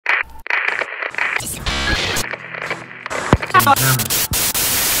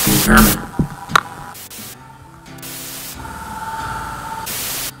Hear me.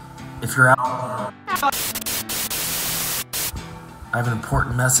 If you're out there, I have an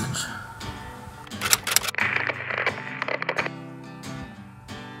important message.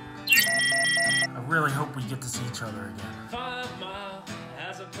 I really hope we get to see each other again. 5 miles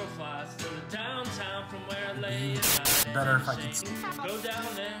as a crow flies to the downtown from where I lay. It's better if I can see. Go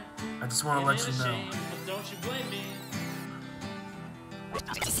down there. I just want to let you know. Don't you blame me.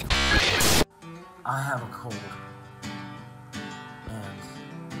 I have a cold. And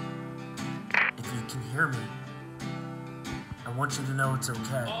if you can hear me, I want you to know it's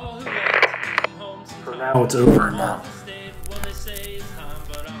okay. For now, it's over now.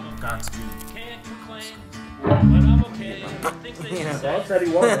 Godspeed. Yeah, Bob said he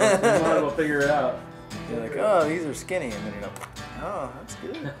wasn't. He wanted to figure it out. You're like, oh, these are skinny, and then you're like, oh, that's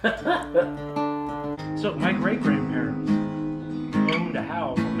good. So my great-grandparents owned a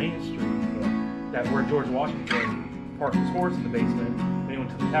house on Main Street that where George Washington parked his horse in the basement, and he went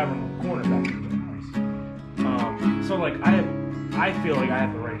to the tavern on the corner back in the house. So like I feel like I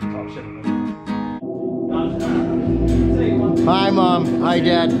have the right to talk shit about it. Hi Mom, hi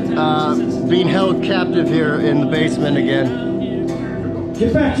Dad. Being held captive here in the basement again.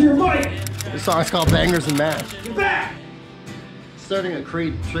 Get back to your mic! This song's called Bangers and Mash. Get back! Starting a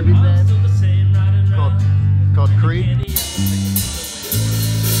Creed tribute band called Creed. This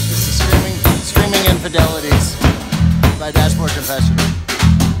is Screaming Infidelities by Dashboard Confession.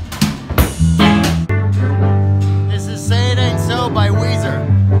 This is Say It Ain't So by Weezer.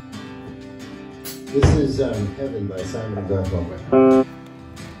 This is Heaven by Simon & Garfunkel.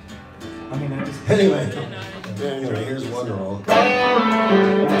 Anyway, here's Wonderwall.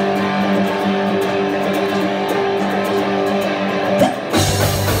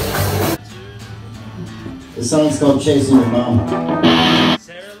 The song's called Chasing Your Mom.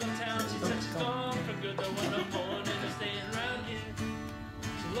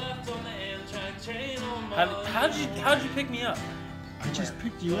 How'd you pick me up? I just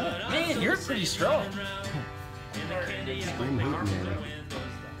picked you up. Man, you're pretty strong.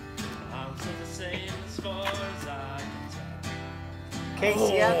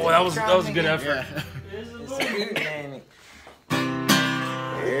 Casey, that was a good effort.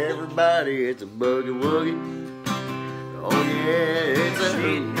 Everybody, it's a boogie woogie. Oh yeah, it's a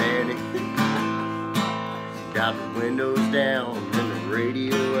hit nanny. Got the windows down and the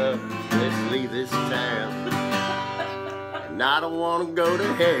radio up. Let's leave this town. And I don't want to go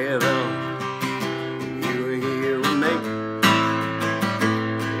to heaven. You were here with me.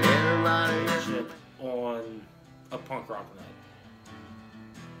 Everybody On a punk rock night.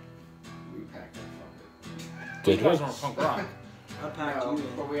 we packed that fucker. You guys are on punk rock. I packed you.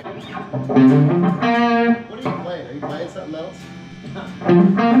 What are you playing? Are you playing something else?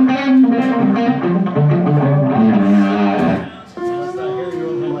 Let's not hear you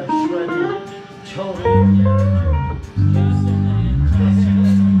over my shredding children.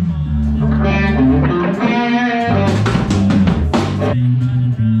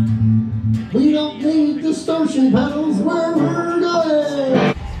 We don't need distortion pedals where we're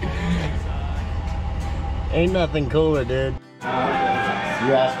going. Ain't nothing cooler, dude. You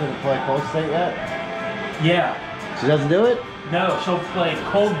asked her to play CoalState yet? Yeah. She doesn't do it? No, she'll play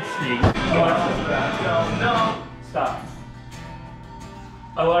CoalState. Alexa. No. Stop.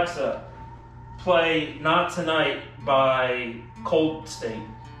 Alexa, play Not Tonight by CoalState.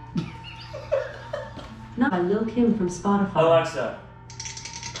 Not by Lil Kim from Spotify. Alexa,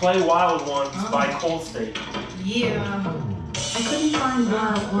 play Wild Ones by CoalState. Yeah. I couldn't find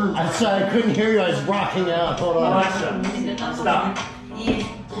Wild Ones. I'm sorry, I couldn't hear you. I was rocking out. Hold on. Alexa, stop. Yeah.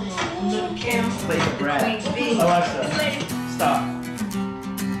 Lil Kim. Play the brat. Alexa, stop.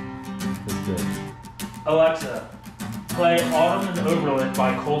 That's good. Alexa, play Autumn and Overland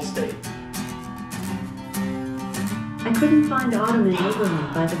by CoalState. I couldn't find Autumn in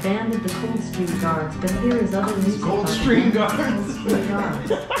Overland by the band of the Coldstream Guards, but here is other music. Coldstream Guards.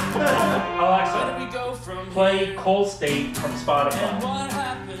 Alexa, play CoalState from Spotify.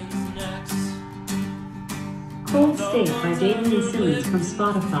 CoalState by David E. Simmons from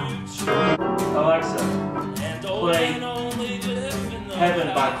Spotify. Alexa, play Heaven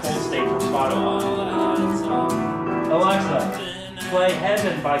by CoalState from Spotify. Alexa, play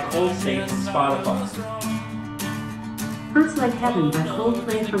Heaven by CoalState from Spotify. Hurts Like Heaven by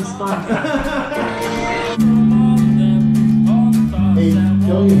Coldplay from Spotify. Hey,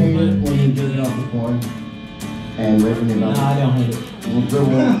 don't you hate it when you're jerking off the porn? And right when you're about No, I don't hate it.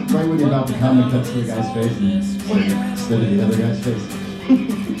 right when you're about to come and cuts to the guy's face instead of the other guy's face.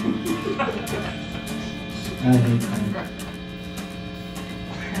 I hate that.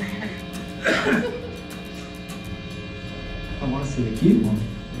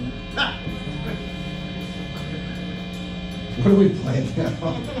 right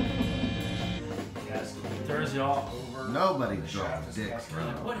now. Yes, throws you all over. Nobody draws dicks, bro.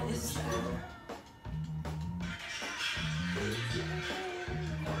 What is that?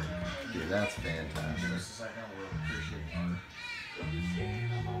 Dude, that's fantastic.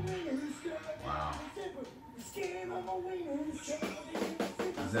 Wow.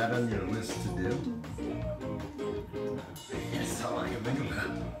 Is that on your list to do? That's all I can think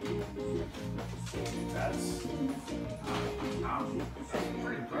about. That's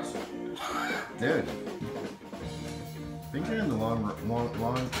pretty impressive. Dude. I think you're in the long line for.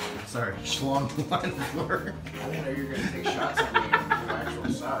 I didn't know you were going to take shots at me on the actual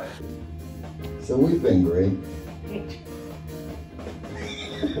side. So we've been great.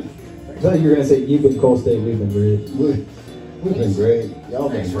 I thought you were gonna say you've been CoalState, we've been great. We've been great. Y'all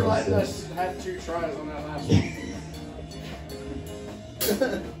been Thanks for great. letting us have 2 tries on that last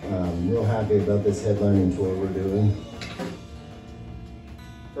one. Real happy about this headlining tour we're doing.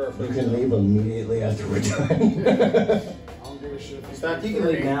 Perfect. You can leave immediately after we're done. I don't give a shit. In fact, you can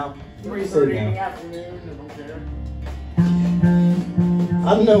leave now. 3:30 in the afternoon, I don't care.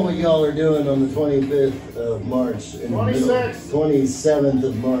 I don't know what y'all are doing on the 25th of March. In 26th. 27th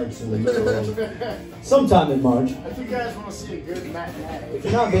of March in the middle of... Sometime in March. If you guys want to see a good matinee. If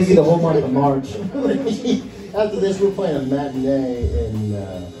you're not busy the whole month of March. After this, we're playing a matinee in...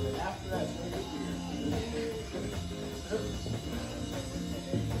 After that,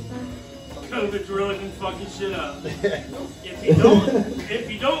 it's COVID's really been fucking shit up. If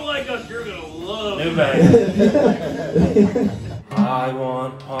you don't like us, you're gonna love it. I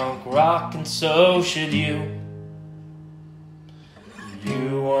want punk rock and so should you.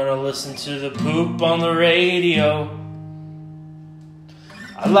 You wanna listen to the poop on the radio.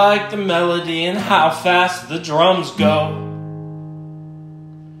 I like the melody and how fast the drums go.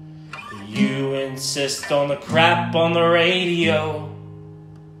 You insist on the crap on the radio,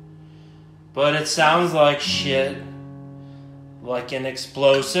 but it sounds like shit, like an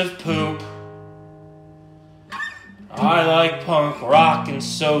explosive poop. I like punk rock and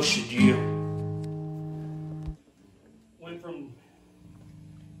so should you. Went from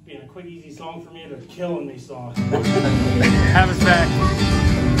being a quick, easy song for me to a killing me song. Have us back.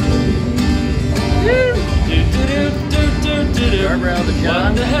 Guardrail to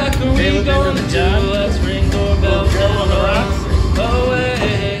John. What the heck are we gonna do? Let's ring doorbells on the rocks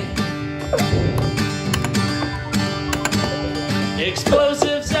away.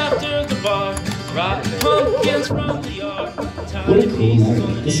 Explosives after the bar, rotten pumpkins from the yard. What a cool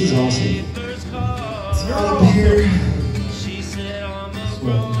night. This is awesome. Up here. She said I'm a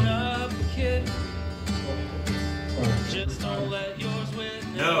grown-up kid. Just don't let yours witness.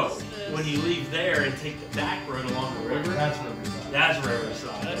 No, when you leave there and take the back road along the river, That's Riverside. that's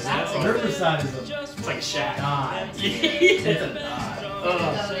Riverside. That's like, Riverside is it's like a shack. It's a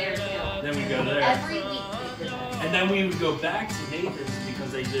dive. Then we go there. Every week. And then we would go back to Nathan's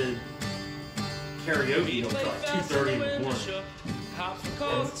because they did karaoke until like 2:30 in the morning.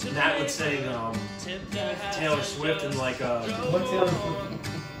 And Nat would sing Taylor Swift in like a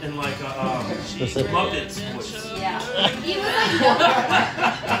Muppets voice. Yeah. He was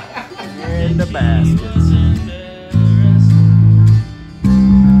like, In the baskets.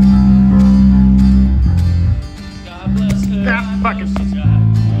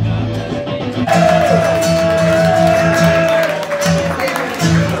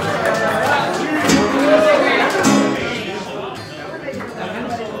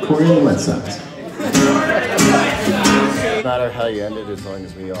 We're in the Red Sox. No matter how you end it, as long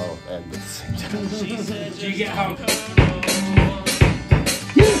as we all end at the same time. Do you get how?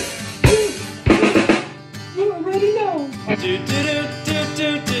 You already know. Do.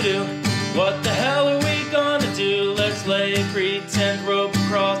 What the hell are we gonna do? Let's lay a pretend rope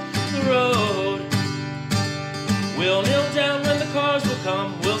across the road. We'll kneel down when the cars will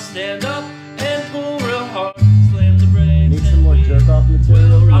come. We'll stand up and pull real hard. Slam the brakes. Need some more jerk off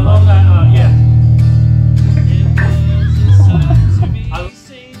material? I love that. Yeah. It was a sight to be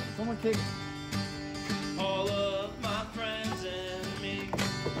seen. Someone kick. All of my friends and me.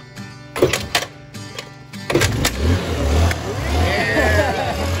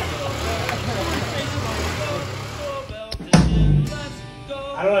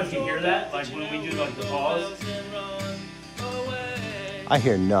 I don't know if you hear that, like when we do like the pause. I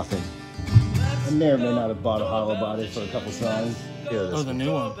hear nothing. I may or may not have bought a hollow body for a couple songs. Here, this Oh, the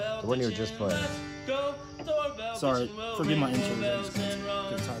new one. the one you were just playing. Sorry, forgive my intro. I just got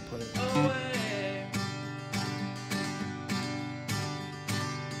guitar player.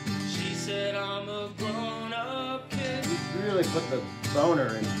 She said I'm a grown-up kid. You really put the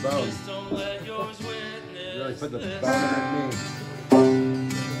boner in bone. Just don't let yours witness. You really put the boner in me.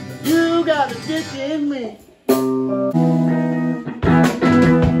 got a dick in me.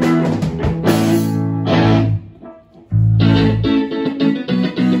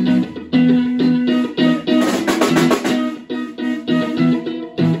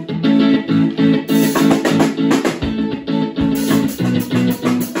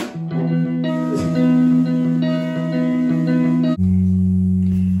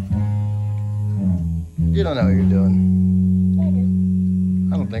 You don't know what you're doing. I do.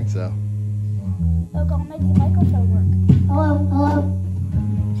 I don't think so. Look, I'll make the microphone work. Hello, hello.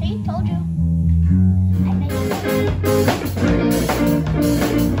 See, told you. I made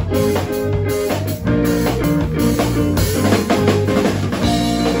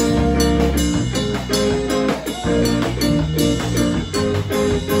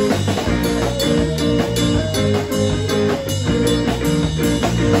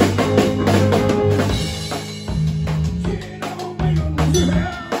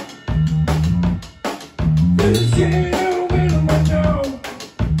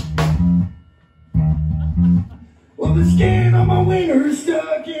Well, the skin on my wiener is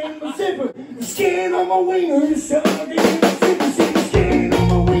stuck in my zipper. The skin on my wiener is stuck in my zipper. See, the skin on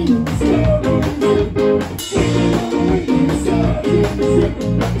my wiener is stuck in my zipper. The skin on my wiener is stuck in my zipper.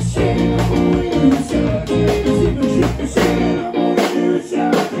 The skin on my wiener is stuck in my zipper. The skin on my wiener is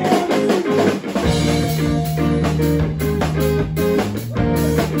stuck in my zipper.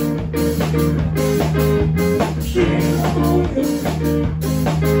 Skin on my wiener.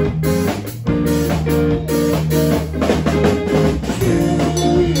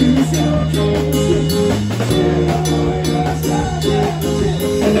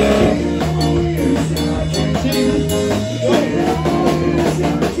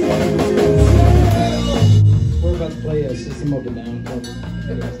 We're about to play a System of a Down cover.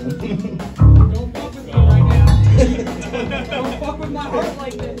 Don't fuck with me right now. Don't fuck with my heart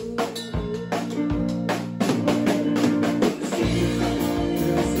like this.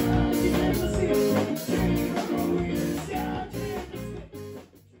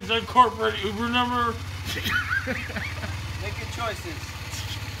 The corporate Uber number. Make your choices.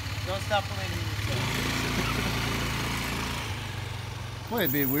 Don't stop believing in yourself. Boy,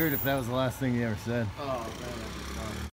 it'd be weird if that was the last thing you ever said. Oh, man.